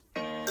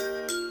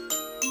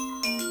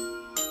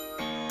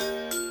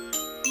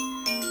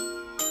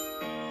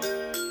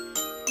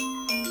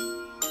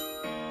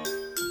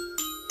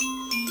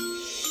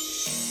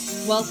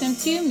Welcome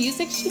to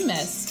Music She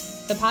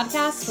Missed, the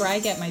podcast where I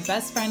get my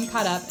best friend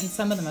caught up in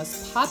some of the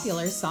most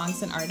popular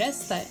songs and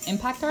artists that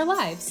impact our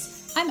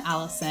lives. I'm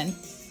Allison.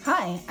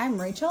 Hi, I'm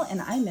Rachel,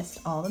 and I missed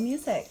all the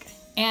music.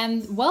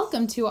 And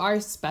welcome to our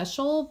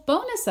special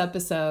bonus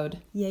episode.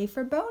 Yay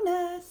for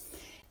bonus!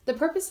 The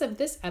purpose of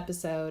this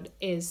episode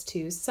is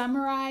to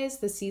summarize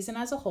the season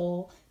as a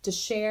whole, to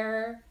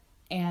share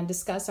and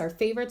discuss our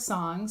favorite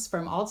songs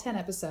from all 10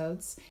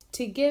 episodes,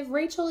 to give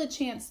Rachel a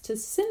chance to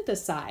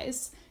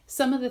synthesize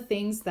some of the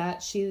things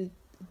that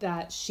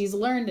she's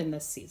learned in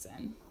this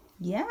season.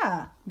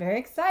 Yeah, very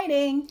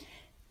exciting.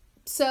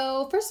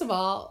 So first of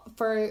all,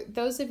 for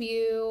those of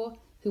you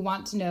who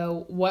want to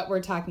know what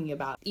we're talking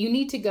about, you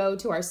need to go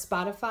to our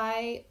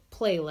Spotify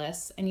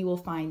playlists and you will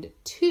find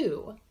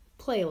 2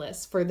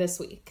 playlists for this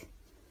week.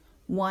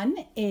 One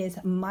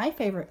is my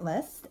favorite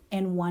list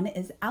and one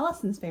is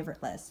Allison's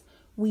favorite list.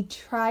 We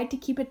tried to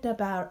keep it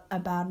about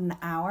an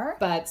hour.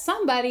 But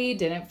somebody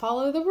didn't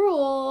follow the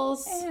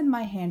rules. And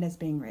my hand is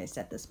being raised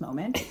at this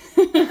moment.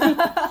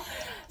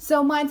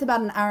 So mine's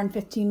about an hour and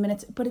 15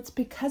 minutes, but it's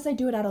because I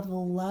do it out of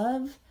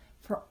love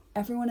for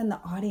everyone in the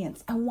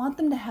audience. I want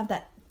them to have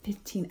that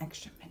 15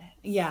 extra minutes.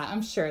 Yeah,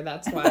 I'm sure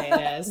that's why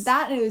it is.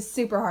 That is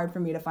super hard for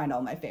me to find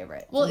all my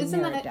favorites. Well,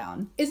 isn't that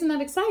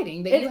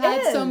exciting that you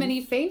had so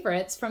many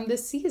favorites from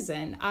this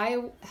season?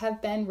 I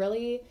have been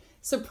really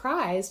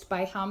surprised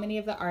by how many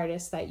of the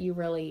artists that you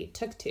really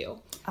took to.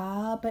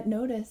 But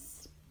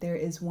notice there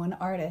is one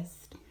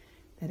artist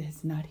that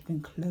is not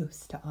even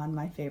close to on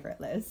my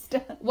favorite list.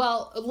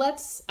 Well,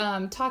 let's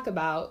talk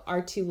about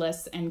our 2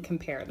 lists and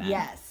compare them.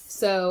 Yes.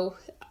 So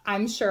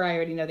I'm sure I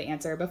already know the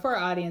answer, but for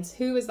our audience,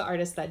 who is the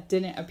artist that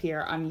didn't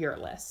appear on your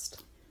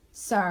list?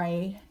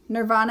 Sorry,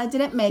 Nirvana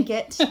didn't make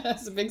it.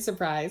 That's a big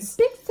surprise.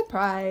 Big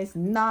surprise,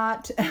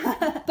 not.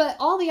 But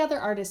all the other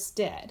artists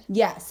did.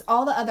 Yes,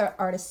 all the other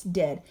artists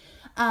did.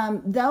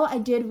 Though I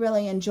did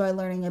really enjoy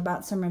learning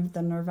about some of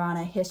the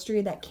Nirvana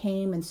history that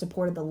came and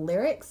supported the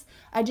lyrics,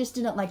 I just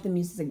didn't like the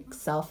music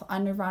itself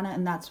on Nirvana,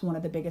 and that's one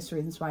of the biggest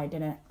reasons why I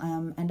didn't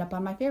end up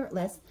on my favorite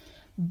list.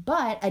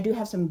 But I do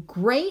have some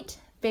great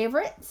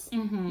favorites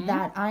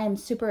that I am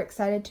super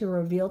excited to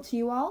reveal to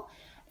you all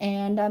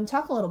and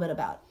talk a little bit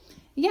about.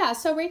 Yeah,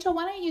 so Rachel,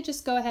 why don't you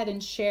just go ahead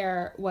and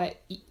share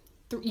what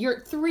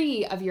your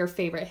 3 of your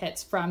favorite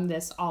hits from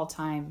this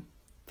all-time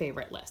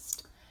favorite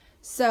list.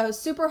 So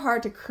super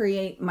hard to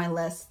create my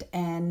list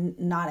and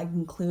not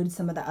include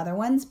some of the other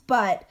ones,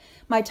 but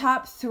my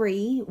top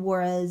 3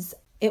 was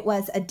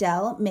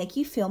Adele, Make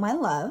You Feel My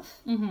Love,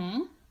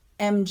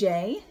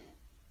 MJ,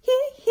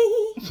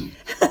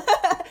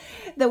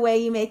 The Way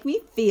You Make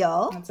Me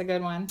Feel. That's a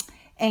good one.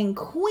 And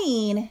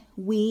Queen,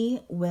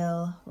 We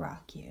Will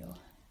Rock You.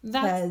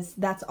 Because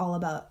that's all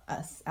about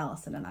us,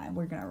 Allison and I.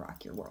 We're going to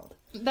rock your world.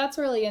 That's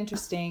really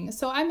interesting.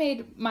 So I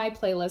made my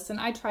playlist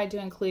and I tried to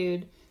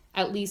include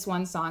at least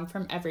one song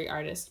from every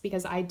artist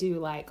because I do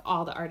like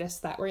all the artists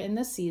that were in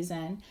this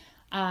season.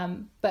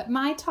 But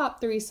my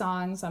top 3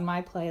 songs on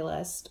my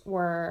playlist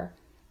were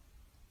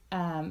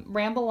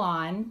Ramble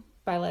On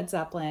by Led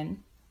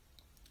Zeppelin,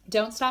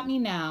 Don't Stop Me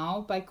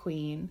Now by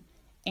Queen,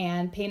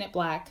 and Paint It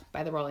Black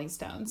by the Rolling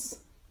Stones.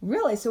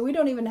 Really? So we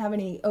don't even have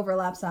any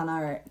overlaps on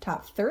our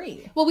top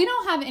 3. Well, we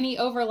don't have any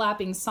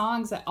overlapping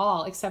songs at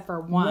all except for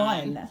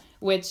one.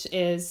 Which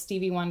is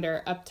Stevie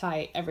Wonder,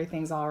 Uptight,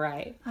 Everything's All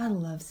Right. I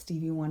love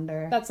Stevie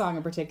Wonder. That song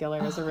in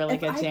particular is a really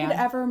good jam. If I could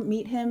ever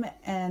meet him,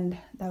 and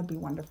that would be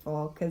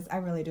wonderful because I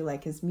really do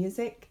like his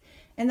music.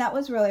 And that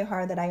was really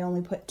hard that I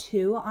only put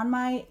 2 on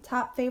my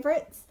top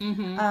favorites.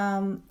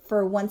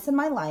 For Once in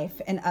My Life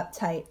and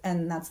Uptight,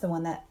 and that's the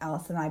one that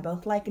Alice and I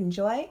both like and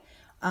enjoy.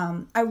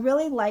 I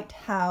really liked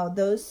how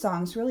those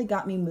songs really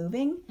got me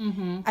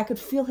moving. I could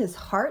feel his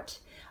heart.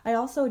 I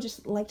also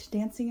just liked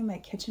dancing in my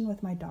kitchen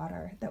with my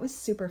daughter. That was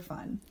super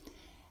fun.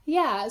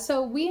 Yeah,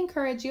 so we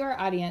encourage you, our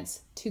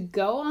audience, to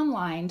go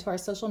online to our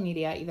social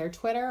media, either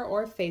Twitter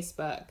or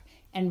Facebook,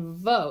 and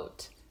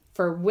vote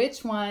for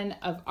which one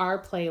of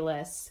our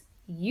playlists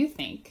you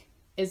think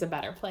is a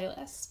better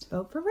playlist.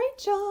 Vote for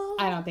Rachel.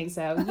 I don't think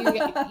so. You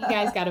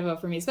guys got to vote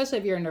for me, especially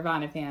if you're a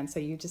Nirvana fan, so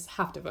you just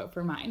have to vote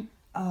for mine.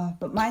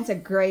 But mine's a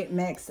great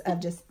mix of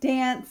just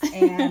dance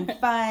and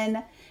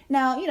fun.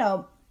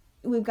 Now,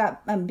 we've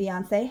got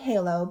Beyonce,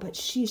 Halo, but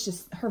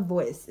her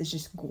voice is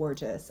just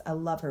gorgeous. I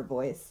love her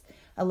voice.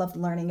 I loved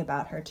learning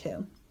about her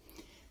too.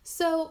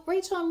 So,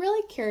 Rachel, I'm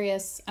really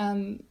curious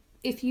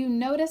if you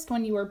noticed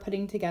when you were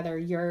putting together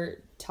your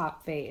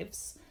top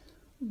faves,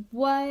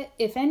 what,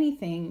 if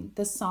anything,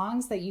 the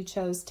songs that you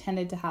chose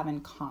tended to have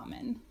in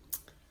common?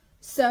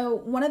 So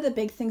one of the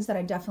big things that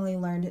I definitely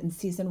learned in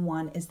season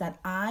 1 is that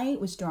I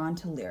was drawn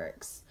to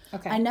lyrics.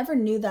 Okay. I never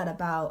knew that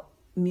about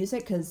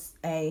music because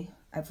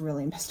I've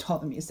really missed all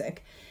the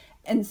music.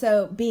 And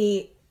so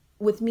B,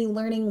 with me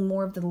learning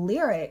more of the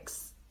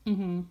lyrics,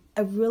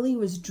 I really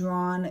was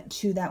drawn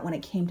to that when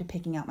it came to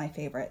picking out my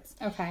favorites.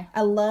 Okay.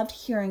 I loved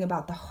hearing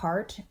about the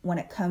heart when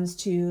it comes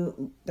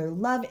to their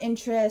love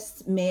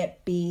interests. May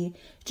it be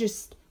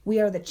just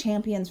We Are the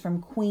Champions from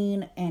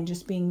Queen and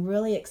just being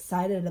really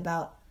excited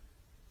about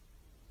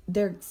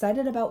they're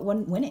excited about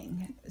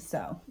winning.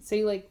 So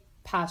you like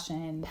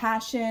passion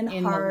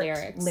in heart,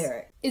 the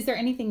lyrics. Is there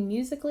anything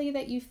musically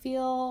that you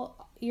feel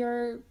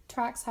your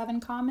tracks have in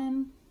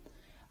common?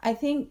 I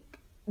think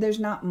there's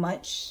not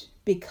much,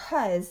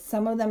 because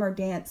some of them are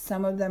dance,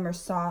 some of them are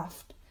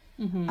soft,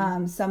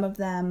 some of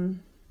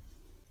them,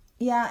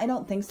 I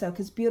don't think so,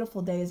 because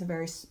Beautiful Day is a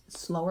very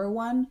slower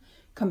one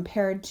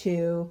compared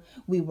to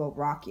We Will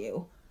Rock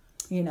You,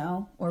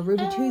 or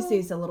Ruby Tuesday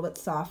is a little bit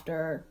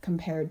softer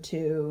compared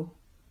to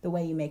The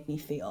Way You Make Me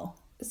Feel.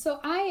 So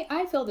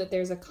I feel that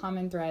there's a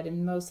common thread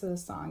in most of the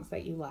songs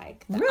that you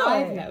like that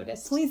Really? I've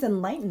noticed. Please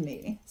enlighten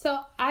me. So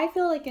I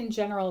feel like in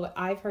general what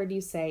I've heard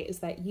you say is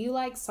that you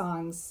like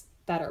songs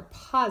that are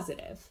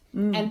positive.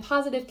 And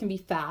positive can be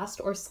fast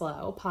or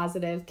slow.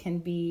 Positive can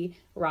be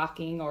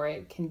rocking, or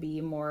it can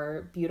be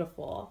more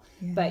beautiful.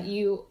 Yeah. But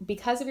you,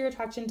 because of your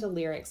attraction to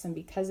lyrics and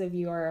because of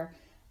your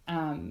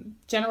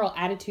general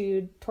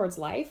attitude towards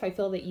life, I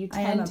feel that you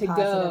tend to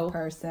go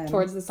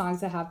towards the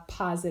songs that have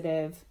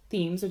positive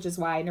themes, which is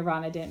why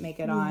Nirvana didn't make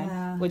it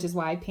on, which is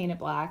why Paint It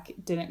Black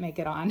didn't make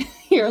it on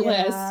your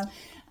list.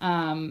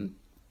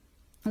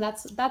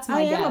 That's my guess.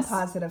 I am a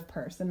positive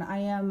person. I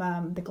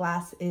am the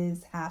glass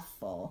is half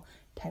full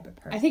type of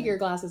person. I think your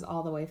glass is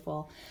all the way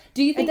full.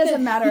 Do you think it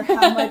doesn't matter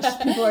how much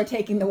people are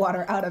taking the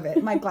water out of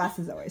it? My glass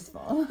is always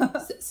full.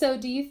 So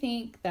do you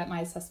think that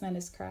my assessment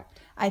is correct?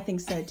 I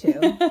think so too.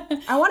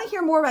 I want to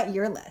hear more about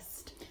your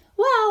list.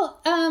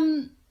 Well,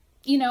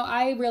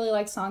 I really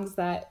like songs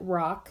that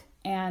rock,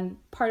 and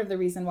part of the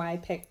reason why I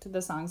picked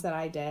the songs that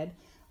I did,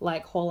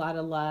 like Whole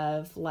Lotta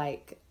Love,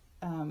 like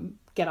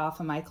Get Off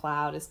of My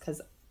Cloud, is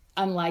because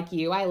unlike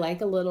you, I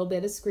like a little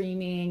bit of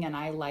screaming, and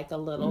I like a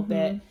little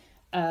bit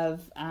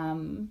of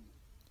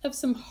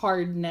some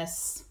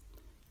hardness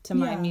to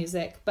my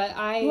music. But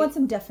you want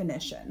some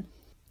definition.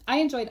 I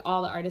enjoyed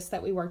all the artists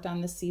that we worked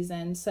on this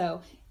season,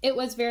 so it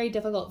was very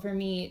difficult for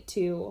me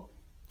to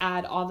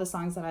add all the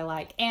songs that I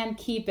like and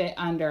keep it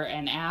under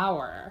an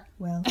hour.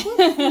 Well,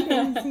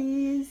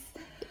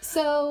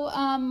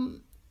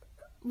 so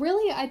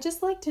really, I'd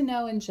just like to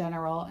know in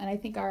general, and I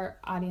think our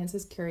audience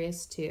is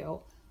curious too,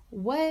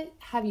 what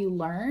have you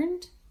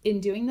learned in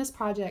doing this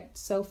project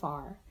so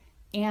far?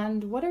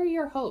 And what are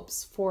your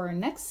hopes for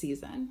next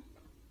season?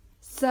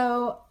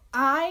 So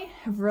I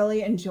have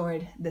really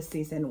enjoyed this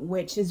season,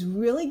 which is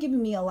really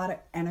giving me a lot of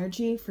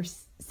energy for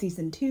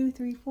season 2,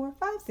 3, 4,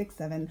 5, 6,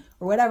 7,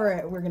 or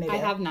whatever we're going to do. I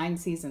have 9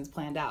 seasons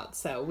planned out,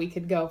 so we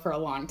could go for a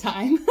long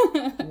time.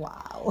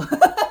 Wow.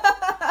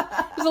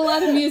 There's a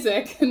lot of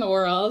music in the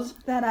world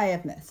that I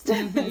have missed.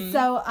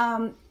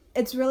 So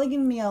it's really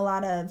giving me a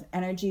lot of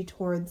energy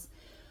towards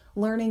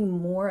learning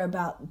more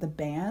about the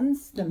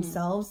bands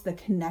themselves, the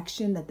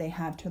connection that they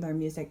have to their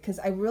music. Because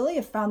I really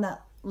have found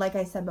that, like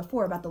I said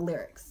before, about the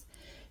lyrics.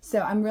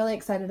 So I'm really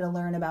excited to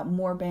learn about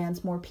more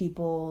bands, more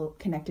people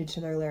connected to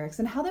their lyrics,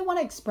 and how they want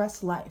to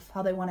express life,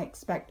 how they want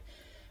to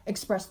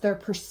express their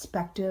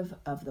perspective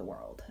of the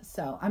world.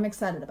 So I'm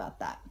excited about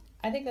that.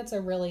 I think that's a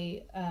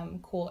really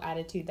cool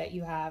attitude that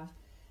you have,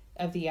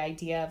 of the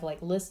idea of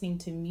like listening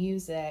to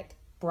music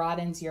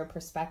broadens your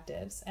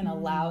perspectives and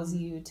allows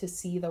you to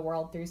see the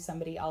world through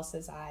somebody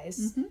else's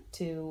eyes,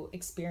 to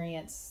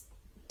experience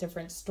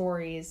different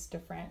stories,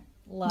 different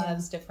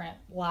loves, different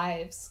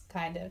lives,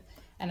 kind of.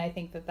 And I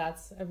think that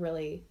that's a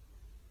really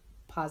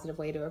positive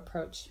way to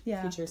approach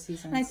future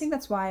seasons. And I think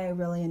that's why I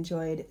really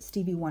enjoyed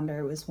Stevie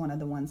Wonder. Was one of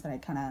the ones that I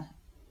kind of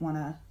want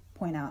to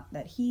point out,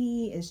 that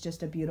he is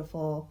just a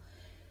beautiful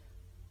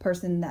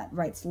person that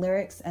writes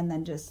lyrics and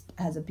then just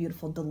has a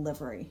beautiful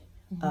delivery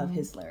of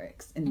his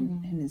lyrics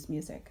in his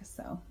music.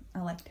 So I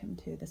liked him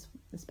too this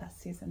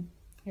past season.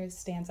 He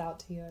stands out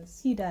to you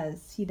as... He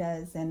does.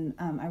 And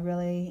I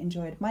really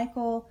enjoyed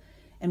Michael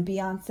and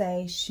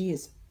Beyonce. She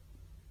is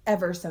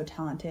ever so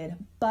talented.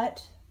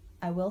 But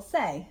I will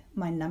say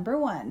my number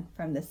 1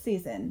 from this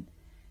season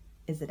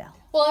is Adele.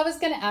 Well, I was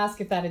going to ask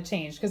if that had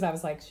changed, because I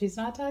was like, she's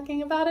not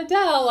talking about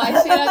Adele. Why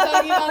is she not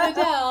talking about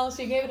Adele?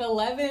 She gave it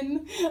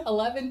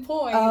 11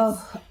 points.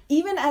 Oh,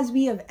 even as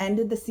we have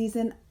ended the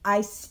season, I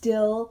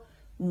still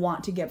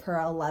want to give her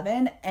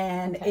 11,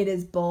 and it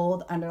is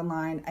bold,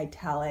 underlined,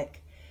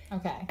 italic.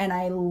 Okay. And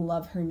I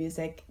love her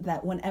music,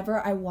 that whenever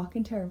I walk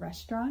into a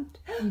restaurant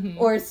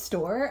or a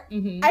store,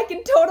 I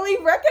can totally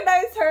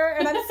recognize her,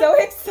 and I'm so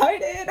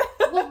excited.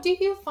 Well, do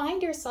you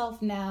find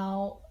yourself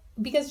now,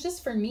 because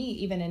just for me,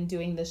 even in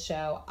doing this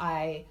show,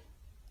 I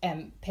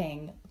am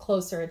paying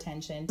closer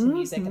attention to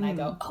music, and I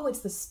go, it's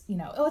the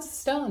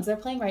Stones, they're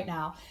playing right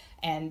now.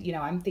 And,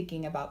 I'm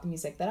thinking about the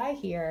music that I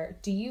hear.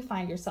 Do you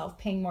find yourself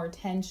paying more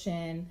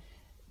attention,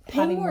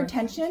 having more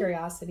attention,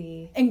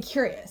 curiosity? And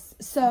curious.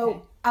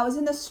 So I was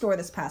in the store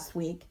this past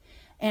week,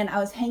 and I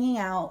was hanging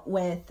out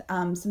with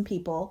some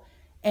people,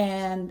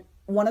 and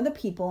one of the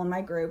people in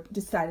my group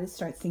decided to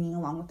start singing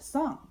along with the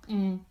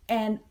song.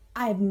 And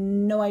I have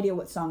no idea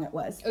what song it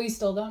was. Oh, you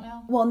still don't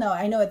know? Well, no,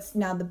 I know it's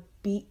now the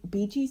Bee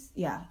Gees.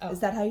 Yeah. Oh. Is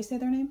that how you say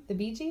their name? The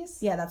Bee Gees?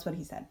 Yeah, that's what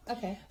he said.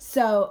 Okay.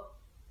 So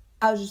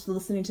I was just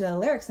listening to the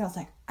lyrics, and I was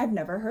like, I've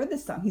never heard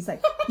this song. He's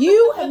like,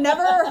 you have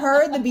never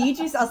heard the Bee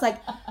Gees? I was like,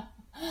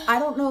 I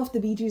don't know if the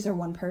Bee Gees are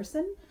one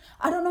person.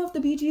 I don't know if the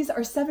Bee Gees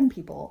are 7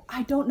 people.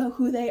 I don't know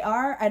who they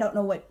are. I don't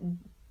know what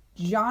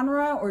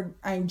genre or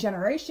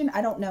generation.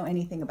 I don't know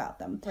anything about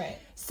them. Right.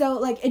 So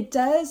like it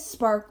does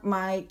spark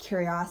my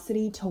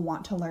curiosity to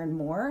want to learn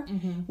more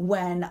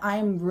when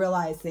I'm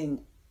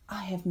realizing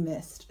I have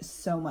missed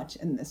so much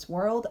in this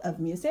world of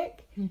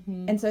music.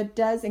 And so it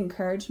does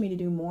encourage me to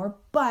do more,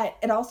 but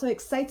it also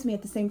excites me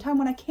at the same time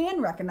when I can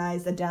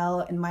recognize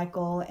Adele and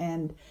Michael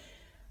and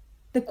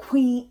the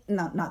Queen.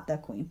 Not the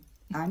Queen.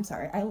 I'm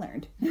sorry, I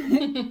learned.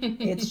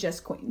 It's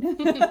just Queen.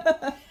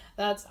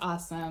 That's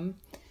awesome.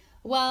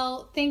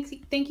 Well,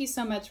 thank you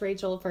so much,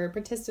 Rachel, for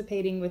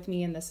participating with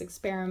me in this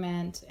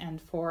experiment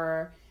and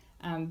for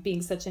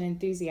being such an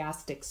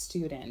enthusiastic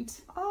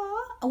student.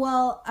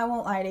 Well, I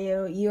won't lie to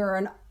you. You're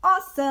an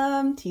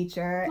awesome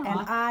teacher, and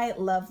I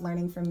love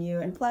learning from you.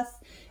 And plus,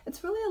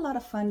 it's really a lot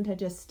of fun to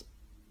just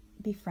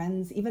be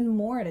friends even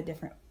more in a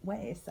different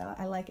way. So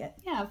I like it.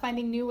 Yeah,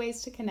 finding new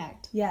ways to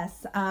connect.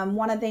 Yes.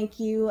 Want to thank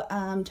you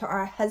to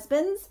our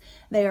husbands.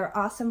 They are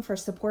awesome for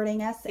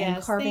supporting us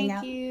and carving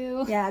out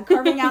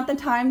the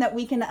time that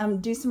we can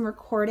do some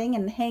recording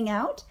and hang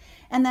out.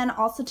 And then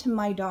also to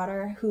my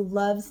daughter, who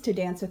loves to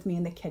dance with me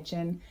in the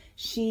kitchen.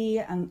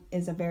 She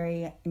is a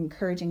very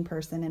encouraging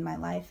person in my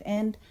life.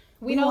 And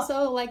we'd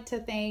also like to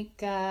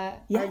thank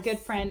our good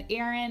friend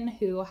Aaron,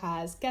 who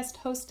has guest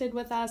hosted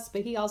with us,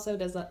 but he also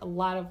does a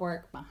lot of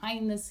work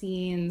behind the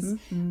scenes,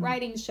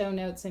 writing show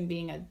notes and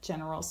being a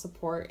general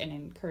support and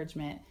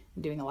encouragement,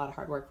 and doing a lot of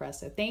hard work for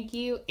us. So thank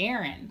you,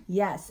 Aaron.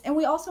 Yes. And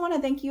we also want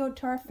to thank you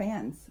to our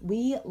fans.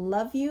 We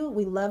love you.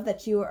 We love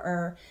that you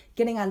are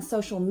getting on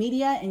social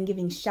media and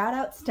giving shout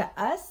outs to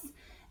us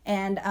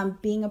and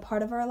being a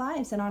part of our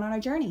lives and on our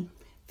journey.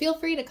 Feel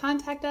free to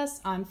contact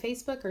us on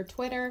Facebook or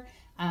Twitter.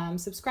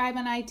 Subscribe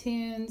on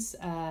iTunes,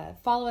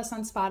 follow us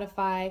on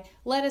Spotify.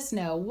 Let us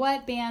know,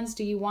 what bands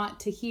do you want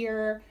to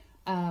hear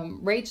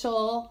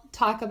Rachel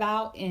talk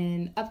about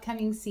in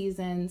upcoming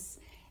seasons,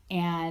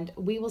 and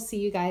we will see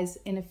you guys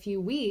in a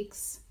few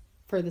weeks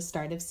for the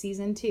start of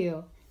season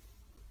 2.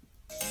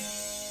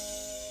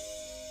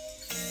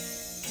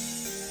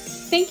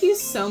 Thank you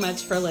so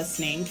much for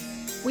listening.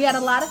 We had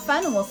a lot of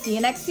fun, and we'll see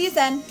you next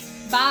season.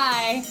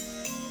 Bye.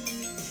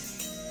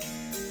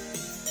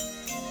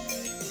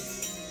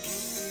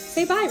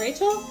 Say bye,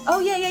 Rachel. Oh,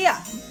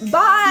 yeah.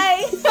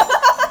 Bye.